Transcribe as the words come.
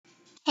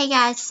Hey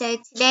guys, so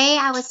today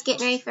I was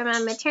getting ready for my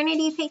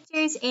maternity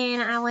pictures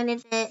and I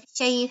wanted to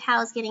show you how I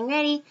was getting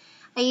ready.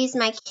 I used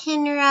my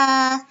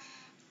Kinra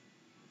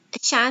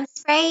shine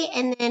spray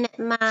and then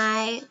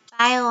my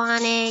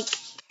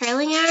Bionic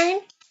curling iron.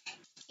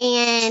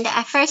 And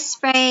I first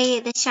spray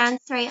the shine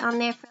spray on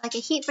there for like a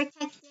heat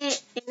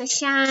protectant and the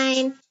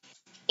shine.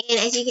 And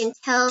as you can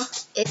tell,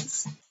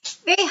 it's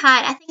very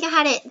hot. I think I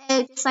had it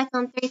though just like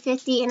on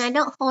 350 and I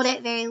don't hold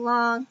it very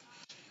long.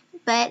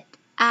 But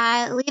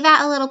I leave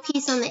out a little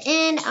piece on the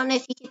end. I don't know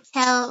if you can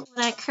tell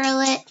when I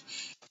curl it.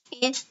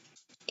 It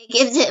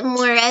gives it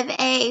more of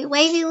a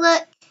wavy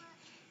look.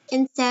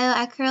 And so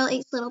I curl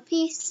each little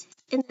piece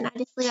and then I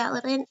just leave out a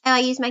little end. Oh, I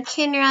use my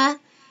Kinra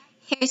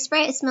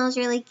hairspray. It smells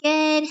really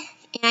good.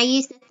 And I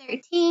use the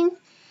 13.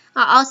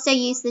 I also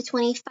use the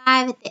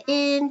 25 at the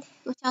end,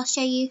 which I'll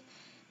show you.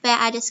 But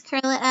I just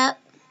curl it up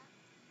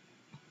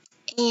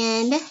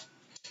and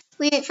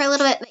leave it for a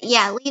little bit. But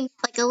yeah, leave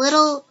like a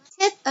little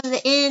tip of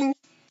the end.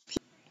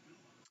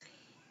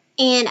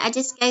 And I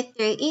just go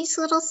through each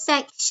little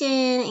section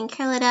and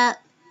curl it up.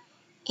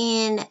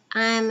 And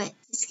I'm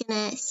just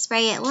going to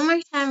spray it one more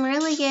time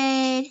really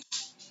good.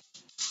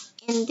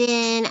 And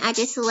then I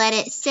just let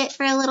it sit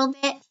for a little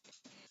bit.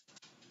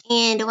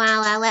 And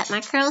while I let my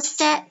curls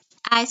set,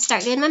 I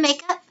start doing my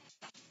makeup.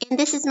 And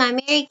this is my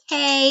Mary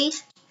Kay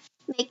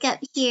makeup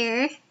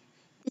here.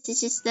 This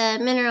is just the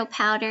mineral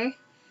powder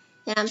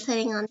that I'm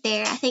putting on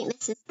there. I think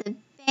this is the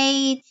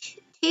beige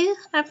 2,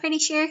 I'm pretty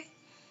sure.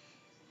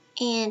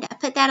 And I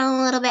put that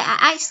on a little bit.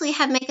 I actually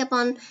have makeup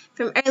on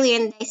from earlier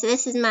in the day, so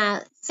this is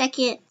my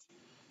second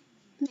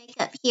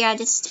makeup here. I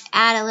just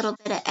add a little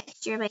bit of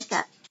extra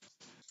makeup.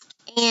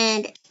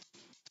 And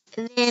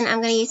then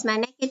I'm going to use my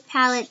Naked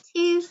palette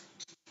too.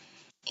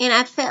 And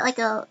I put like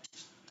a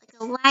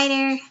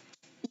lighter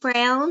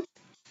brown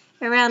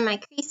around my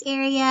crease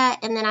area.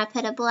 And then I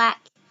put a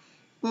black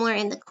more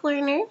in the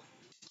corner.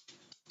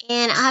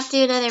 And I'll have to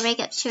do another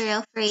makeup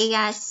tutorial for you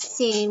guys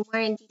soon,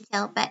 more in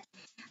detail. But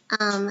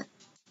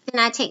then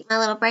I take my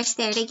little brush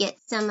there to get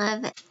some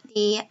of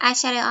the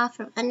eyeshadow off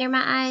from under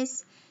my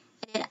eyes.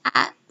 I did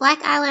black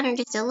eyeliner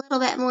just a little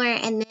bit more,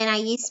 and then I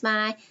used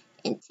my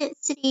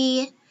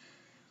Intensity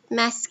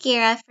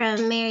mascara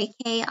from Mary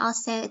Kay.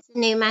 Also, it's a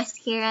new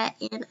mascara,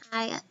 and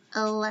I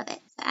love it.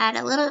 So I add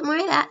a little bit more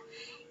of that,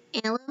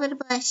 and a little bit of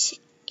blush,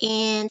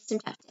 and some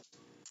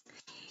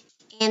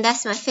chapstick. And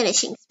that's my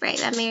finishing spray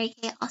by Mary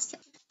Kay also.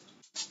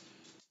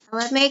 I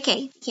love Mary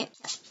Kay, if you can't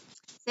tell.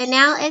 So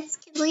now it's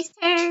Kinsley's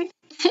turn.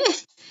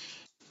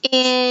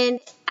 And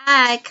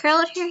I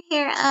curled her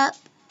hair up.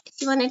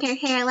 She wanted her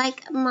hair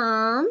like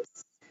Mom's.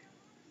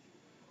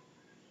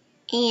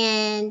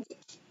 And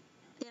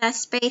then I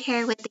sprayed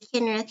her with the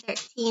Kinra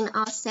 13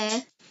 also.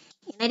 And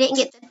I didn't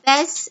get the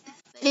best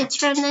footage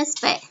from this,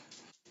 but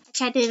I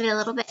tried to do it a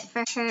little bit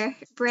for her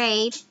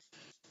braid.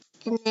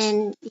 And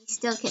then you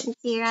still couldn't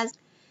see her eyes.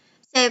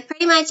 So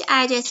pretty much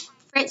I just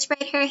French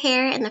braid her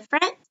hair in the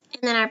front.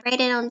 And then I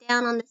braid it on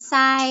down on the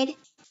side.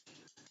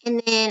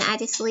 And then I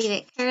just leave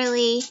it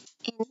curly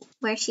and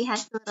where she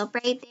has the little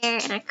braid there,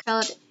 and I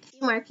curled a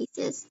few more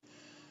pieces.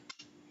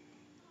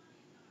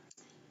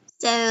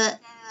 So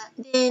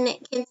then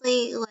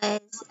Kinsley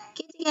was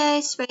good to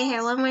go, spray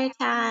hair one more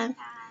time,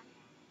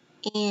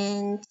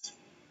 and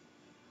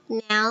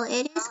now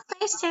it is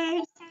Claire's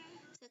turn.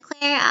 So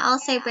Claire, I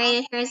also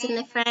braided hers in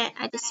the front.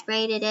 I just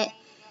braided it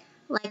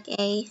like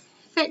a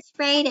French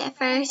braid at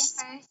first,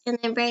 and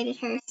then braided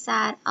her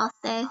side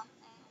also.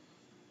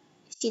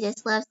 She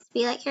just loves to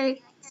be like her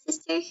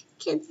sister,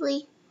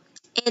 Kinsley.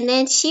 And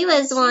then she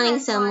was wanting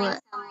some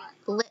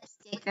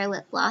lipstick or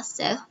lip gloss,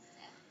 so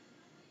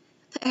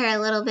put her a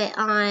little bit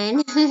on.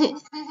 And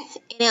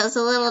it was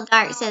a little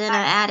dark, so then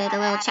I added a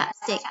little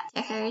chapstick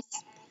to hers.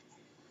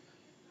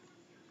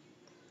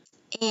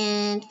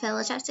 And put a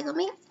little chapstick on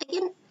me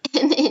again.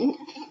 And then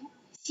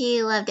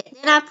she loved it.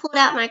 Then I pulled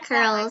out my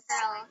curls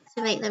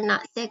to make them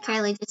not so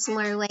curly, just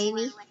more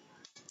wavy.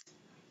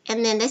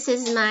 And then this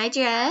is my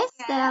dress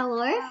that I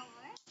wore.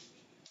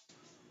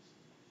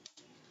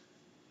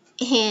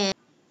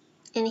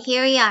 And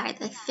here we are,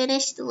 the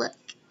finished look.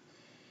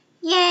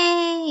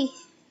 Yay!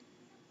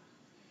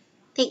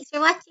 Thanks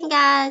for watching,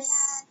 guys.